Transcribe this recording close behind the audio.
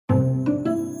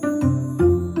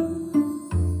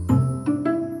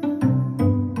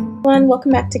everyone,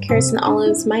 welcome back to Carrots and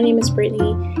Olives. My name is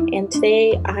Brittany, and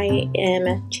today I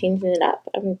am changing it up.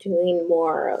 I'm doing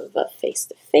more of a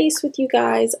face-to-face with you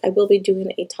guys. I will be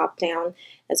doing a top-down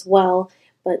as well,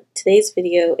 but today's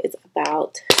video is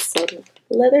about some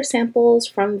leather samples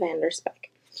from Spek.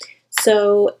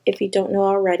 So if you don't know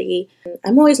already,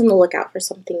 I'm always on the lookout for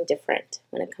something different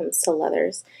when it comes to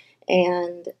leathers,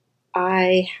 and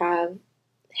I have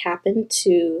happened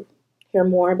to hear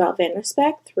more about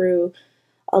Spek through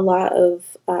a lot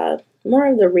of more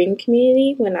of the ring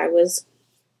community when I was,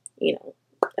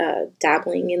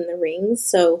 dabbling in the rings.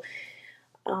 So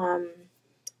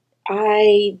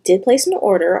I did place an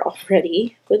order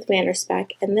already with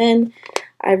Spek, and then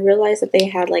I realized that they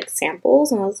had like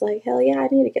samples, and I was like, hell yeah, I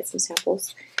need to get some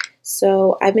samples.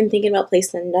 So I've been thinking about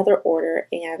placing another order,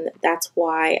 and that's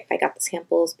why I got the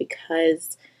samples,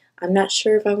 because I'm not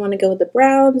sure if I want to go with the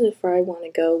browns or if I want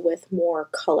to go with more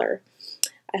color.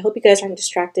 I hope you guys aren't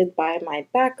distracted by my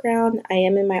background. I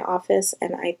am in my office,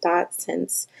 and I thought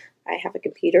since I have a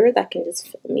computer that can just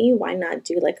film me, why not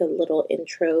do like a little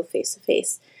intro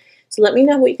face-to-face? So let me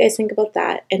know what you guys think about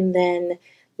that, and then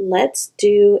let's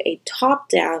do a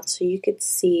top-down so you could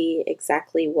see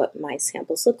exactly what my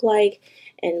samples look like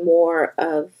and more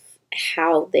of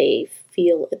how they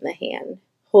feel in the hand.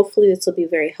 Hopefully this will be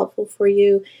very helpful for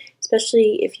you,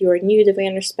 especially if you are new to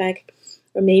Spek,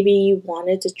 or maybe you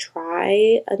wanted to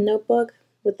try a notebook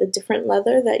with a different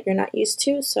leather that you're not used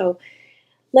to. So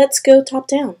let's go top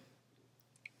down.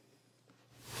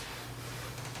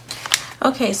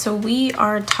 Okay, so we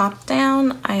are top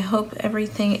down. I hope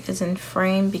everything is in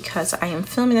frame because I am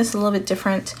filming this a little bit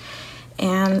different.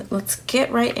 And let's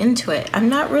get right into it. I'm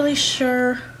not really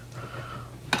sure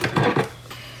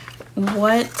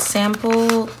what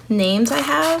sample names I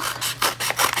have,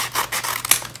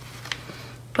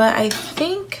 but I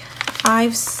think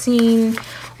I've seen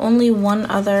only one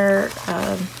other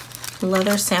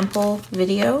leather sample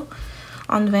video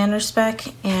on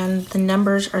Spek, and the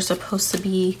numbers are supposed to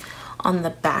be on the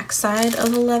back side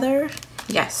of the leather.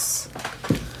 Yes.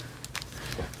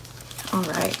 All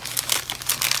right.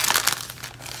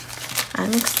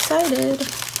 I'm excited.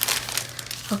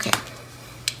 Okay.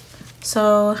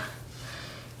 So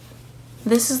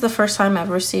this is the first time I've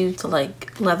received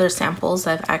like leather samples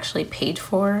I've actually paid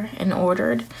for and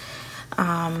ordered.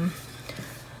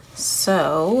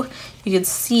 So you can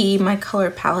see my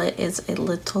color palette is a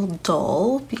little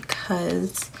dull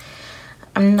because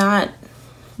I'm not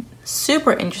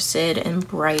super interested in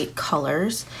bright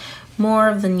colors, more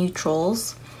of the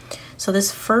neutrals. So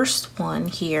this first one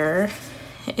here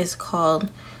is called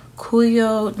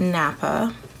Cuyo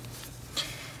Napa.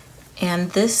 And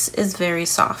this is very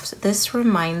soft. This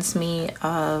reminds me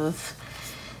of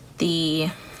the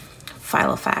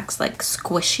Filofax, like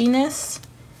squishiness.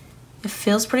 It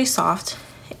feels pretty soft.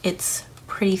 It's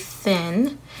pretty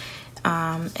thin.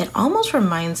 It almost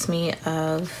reminds me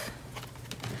of,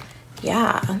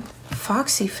 yeah,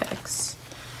 Foxy Fix.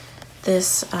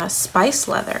 This spice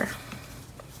leather.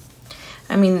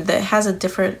 I mean, it has a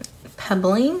different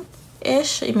pebbling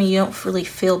ish. I mean, you don't really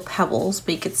feel pebbles,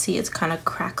 but you can see it's kind of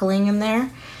crackling in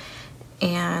there.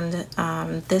 And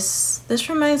this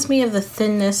reminds me of the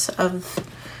thinness of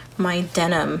my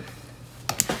denim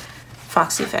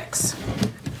Foxy Fix.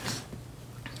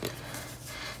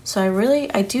 So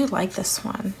I do like this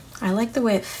one. I like the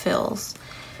way it feels.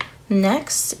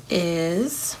 Next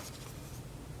is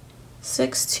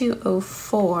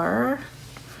 6204.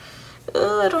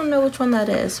 I don't know which one that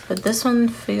is, but this one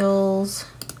feels,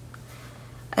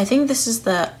 I think this is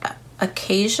the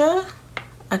Acacia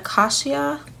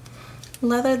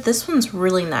leather. This one's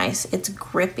really nice. It's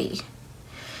grippy.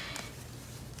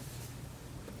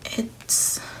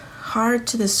 It's hard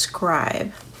to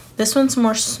describe. This one's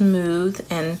more smooth,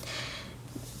 and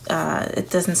it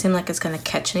doesn't seem like it's gonna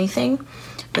catch anything.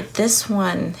 But this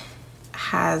one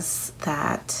has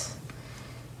that,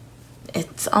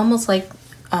 it's almost like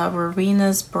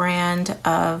Rowina's brand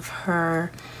of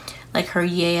her, like her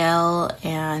Yale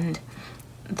and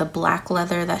the black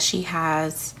leather that she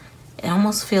has. It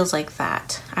almost feels like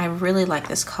that. I really like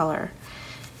this color.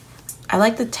 I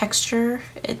like the texture.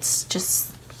 It's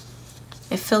just,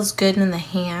 it feels good in the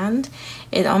hand.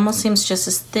 It almost seems just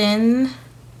as thin,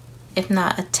 if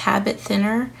not a tad bit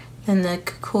thinner, than the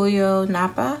Cuyo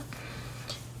Napa.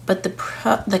 But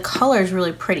the color is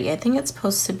really pretty. I think it's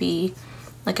supposed to be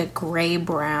like a gray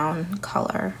brown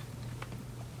color.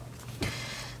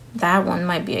 That one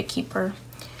might be a keeper.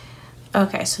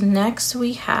 Okay, so next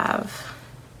we have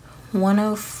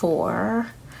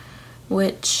 104,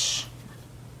 which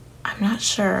I'm not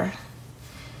sure.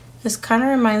 This kind of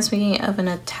reminds me of an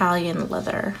Italian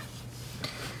leather.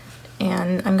 And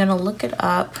and I'm gonna look it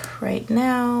up right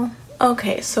now.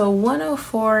 Okay, so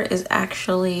 104 is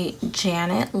actually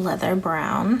Janet Leather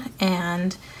Brown,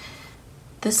 and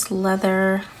this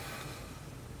leather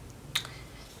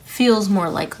feels more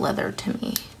like leather to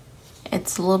me.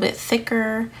 It's a little bit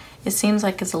thicker. It seems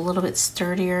like it's a little bit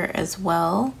sturdier as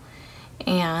well,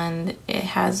 and it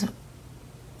has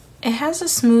a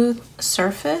smooth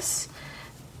surface,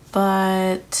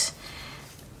 but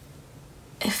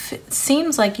if it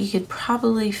seems like you could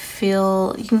probably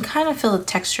feel, you can kind of feel the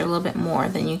texture a little bit more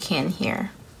than you can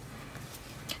here.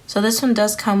 So this one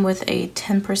does come with a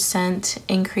 10%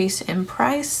 increase in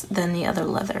price than the other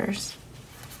leathers.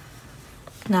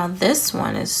 Now this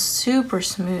one is super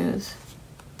smooth.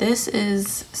 This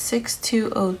is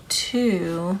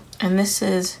 6202, and this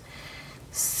is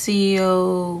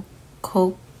Sio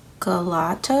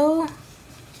Cocolato.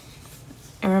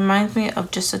 It reminds me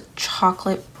of just a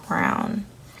chocolate brown.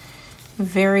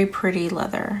 Very pretty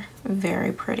leather,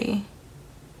 very pretty.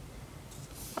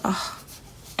 Oh,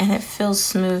 and it feels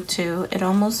smooth too. It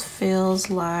almost feels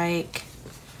like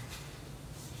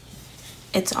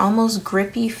it's almost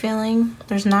grippy feeling.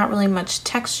 There's not really much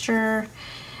texture.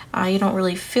 You don't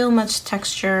really feel much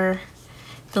texture.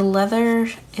 The leather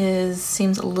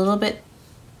seems a little bit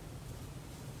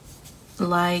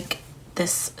like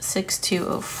this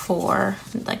 6204,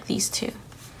 like these two.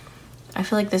 I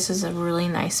feel like this is a really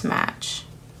nice match.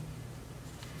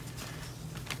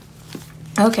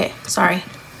 Okay, sorry,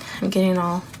 I'm getting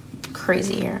all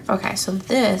crazy here. Okay, so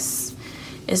this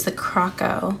is the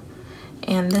Croco,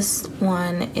 and this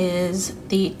one is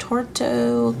the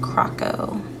Torto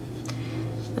Croco.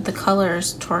 But the color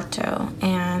is Torto,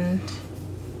 and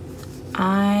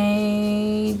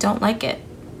I don't like it.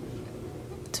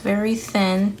 It's very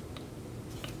thin,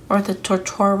 or the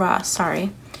Tortora,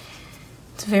 sorry.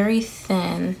 It's very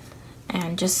thin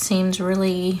and just seems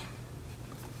really,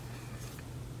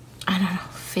 I don't know,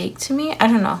 fake to me. I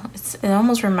don't know. It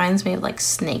almost reminds me of like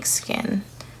snakeskin,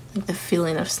 like the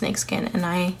feeling of snakeskin. And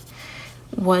I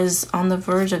was on the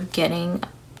verge of getting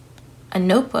a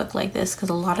notebook like this because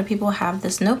a lot of people have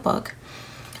this notebook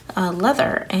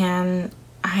leather, and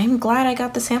I'm glad I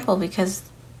got the sample because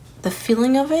the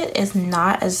feeling of it is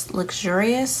not as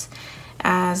luxurious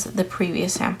as the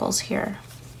previous samples here.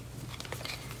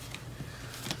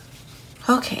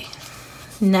 Okay,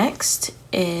 next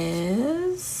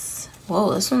is,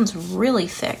 whoa, this one's really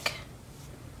thick.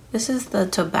 This is the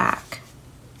Tobac.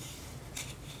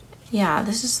 Yeah,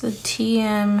 this is the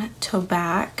TM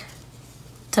Tobac,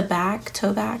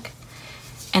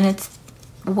 and it's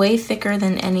way thicker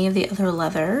than any of the other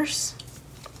leathers.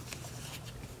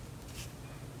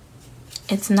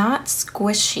 It's not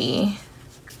squishy,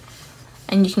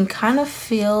 and you can kind of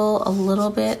feel a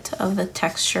little bit of the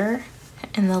texture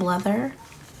in the leather.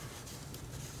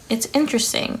 It's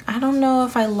interesting. I don't know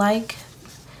if I like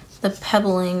the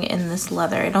pebbling in this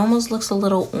leather. It almost looks a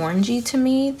little orangey to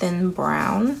me than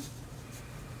brown.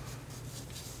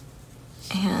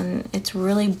 And it's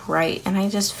really bright, and I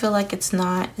just feel like it's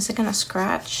not, is it gonna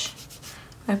scratch?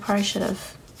 I probably should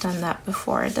have done that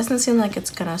before. It doesn't seem like it's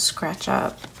gonna scratch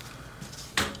up.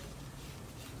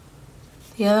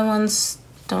 The other ones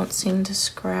don't seem to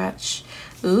scratch.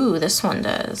 Ooh, this one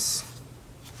does.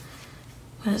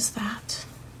 What is that?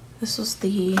 This was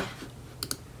the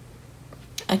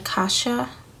Acacia.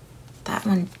 That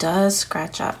one does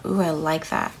scratch up. Ooh, I like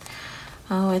that.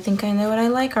 Oh, I think I know what I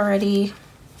like already.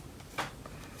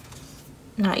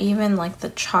 Not even like the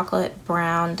chocolate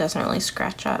brown doesn't really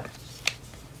scratch up,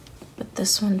 but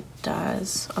this one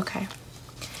does. Okay.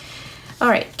 All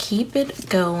right, keep it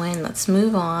going. Let's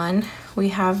move on. We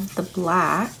have the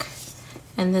black,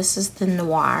 and this is the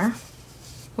Noir,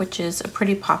 which is a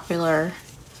pretty popular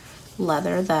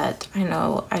leather that I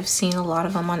know I've seen a lot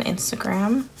of them on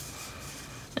Instagram.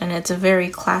 And it's a very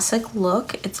classic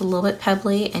look. It's a little bit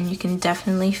pebbly, and you can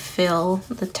definitely feel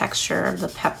the texture of the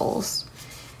pebbles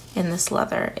in this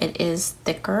leather. It is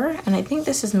thicker, and I think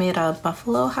this is made out of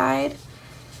buffalo hide,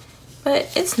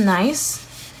 but it's nice.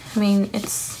 I mean,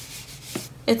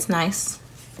 it's nice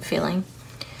feeling.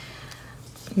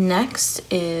 Next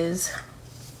is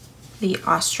the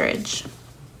ostrich,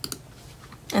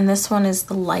 and this one is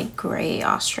the light gray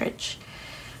ostrich,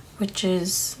 which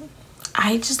is,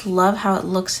 I just love how it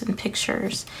looks in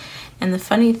pictures. And the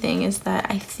funny thing is that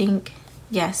I think,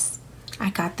 yes, I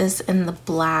got this in the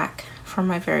black for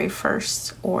my very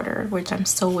first order, which I'm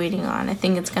still waiting on. I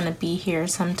think it's gonna be here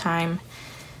sometime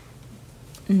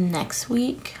next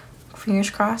week, fingers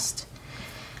crossed.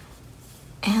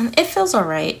 And it feels all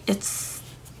right.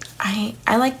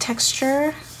 I like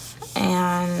texture,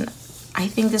 and I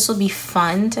think this will be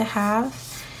fun to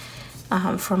have.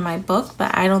 for my book,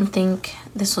 but I don't think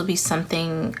this will be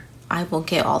something I will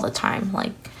get all the time.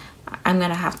 Like, I'm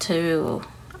gonna have to,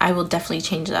 I will definitely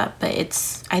change it up, but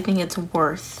I think it's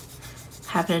worth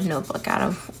having a notebook out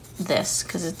of this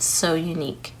because it's so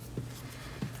unique.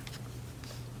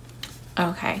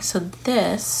 Okay, so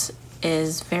this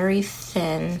is very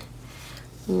thin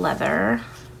leather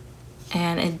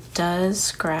and it does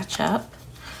scratch up.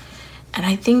 And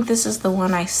I think this is the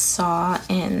one I saw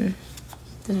in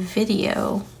the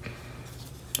video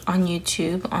on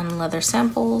YouTube on leather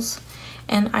samples,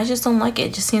 and I just don't like it.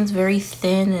 It just seems very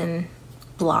thin and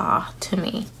blah to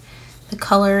me. The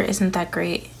color isn't that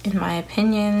great in my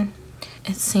opinion.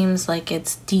 It seems like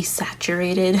it's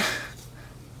desaturated,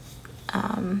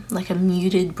 like a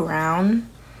muted brown.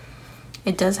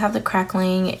 It does have the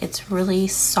crackling. It's really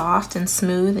soft and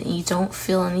smooth and you don't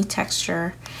feel any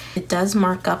texture. It does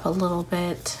mark up a little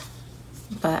bit,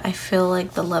 but I feel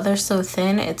like the leather's so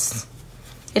thin, it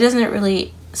doesn't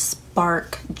really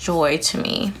spark joy to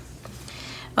me.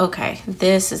 Okay,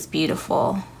 this is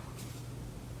beautiful.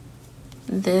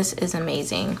 This is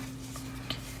amazing.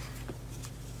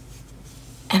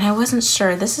 And I wasn't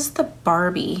sure. This is the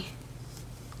Barbie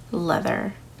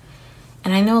leather.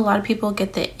 And I know a lot of people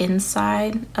get the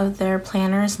inside of their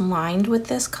planners lined with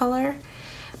this color,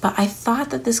 but I thought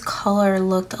that this color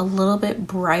looked a little bit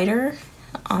brighter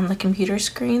on the computer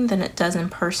screen than it does in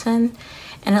person.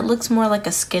 And it looks more like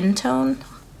a skin tone.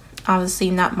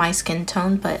 Obviously not my skin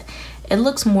tone, but it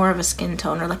looks more of a skin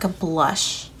tone or like a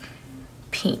blush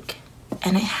pink.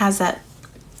 And it has that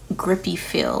grippy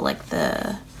feel like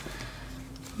the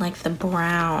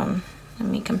brown. Let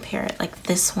me compare it, like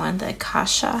this one, the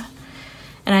Acacia.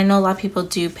 And I know a lot of people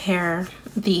do pair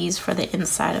these for the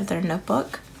inside of their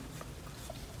notebook.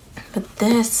 But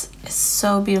this is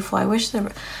so beautiful. I wish they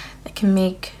can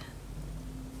make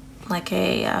like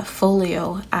a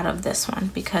folio out of this one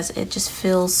because it just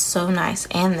feels so nice.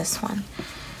 And this one.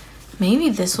 Maybe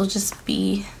this will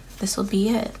be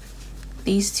it.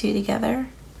 These two together.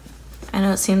 I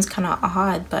know it seems kind of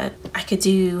odd, but I could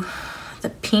do the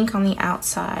pink on the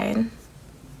outside.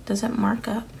 Does it mark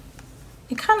up?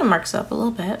 It kind of marks up a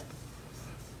little bit.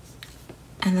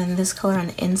 And then this color on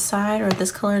the inside, or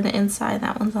this color on the inside,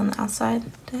 that one's on the outside.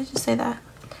 Did I just say that?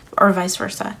 Or vice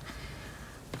versa.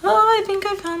 Oh, I think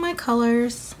I found my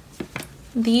colors.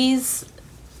 These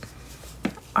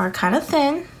are kind of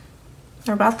thin.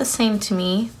 They're about the same to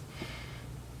me.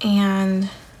 And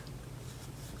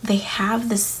they have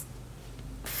this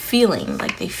feeling,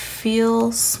 like they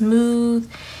feel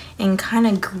smooth and kind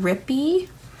of grippy.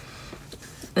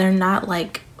 They're not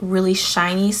like really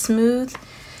shiny smooth,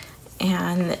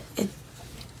 and it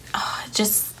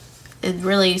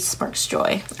really sparks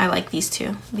joy. I like these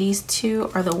two. These two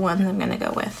are the ones I'm gonna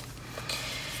go with.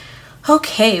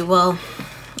 Okay, well,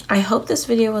 I hope this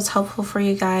video was helpful for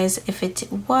you guys. If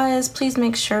it was, please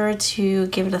make sure to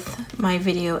give it my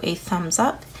video a thumbs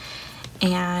up.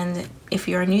 And if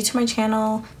you're new to my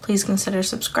channel, please consider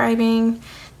subscribing.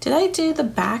 Did I do the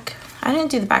back? I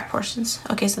didn't do the back portions.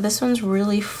 Okay, so this one's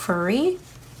really furry.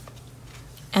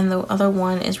 And the other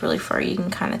one is really furry, you can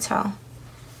kind of tell.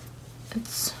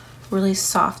 It's really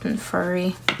soft and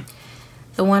furry.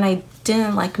 The one I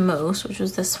didn't like most, which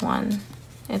was this one,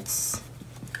 it's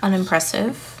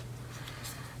unimpressive.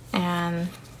 And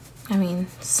I mean,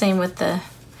 same with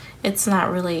it's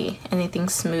not really anything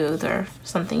smooth or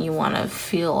something you want to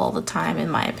feel all the time, in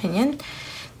my opinion.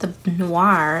 The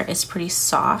Noir is pretty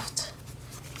soft,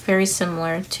 very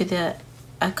similar to the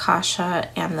Acacia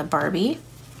and the Barbie.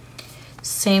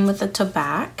 Same with the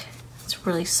Tobacco, it's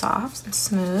really soft and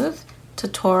smooth.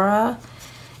 Totora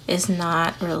is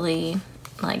not really,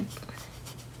 like,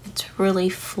 it's really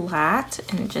flat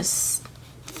and just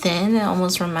thin. It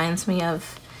almost reminds me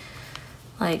of,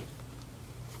 like,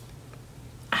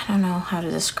 I don't know how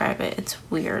to describe it. It's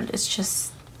weird. It's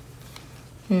just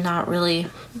not really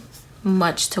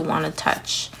much to want to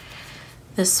touch.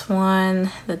 This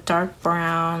one, the dark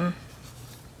brown,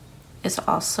 is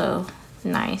also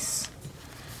nice.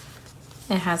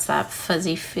 It has that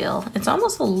fuzzy feel. It's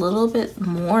almost a little bit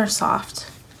more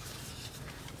soft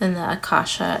than the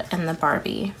Acacia and the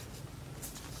Barbie.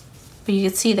 But you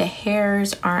can see the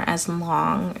hairs aren't as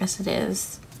long as it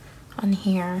is on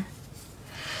here.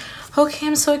 Okay,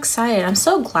 I'm so excited. I'm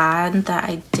so glad that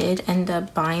I did end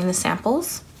up buying the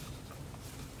samples,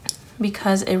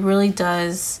 because it really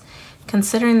does,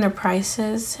 considering their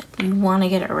prices, you want to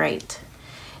get it right.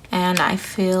 And I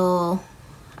feel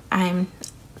I'm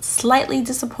slightly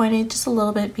disappointed, just a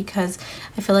little bit, because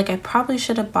I feel like I probably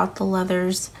should have bought the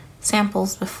leathers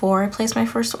samples before I placed my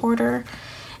first order.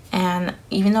 And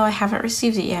even though I haven't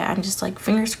received it yet, I'm just like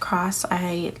fingers crossed.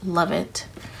 I love it.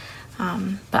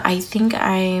 But I think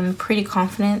I'm pretty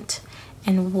confident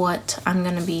in what I'm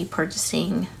gonna be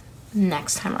purchasing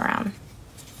next time around.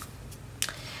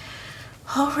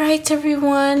 All right,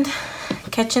 everyone.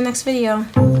 Catch you next video.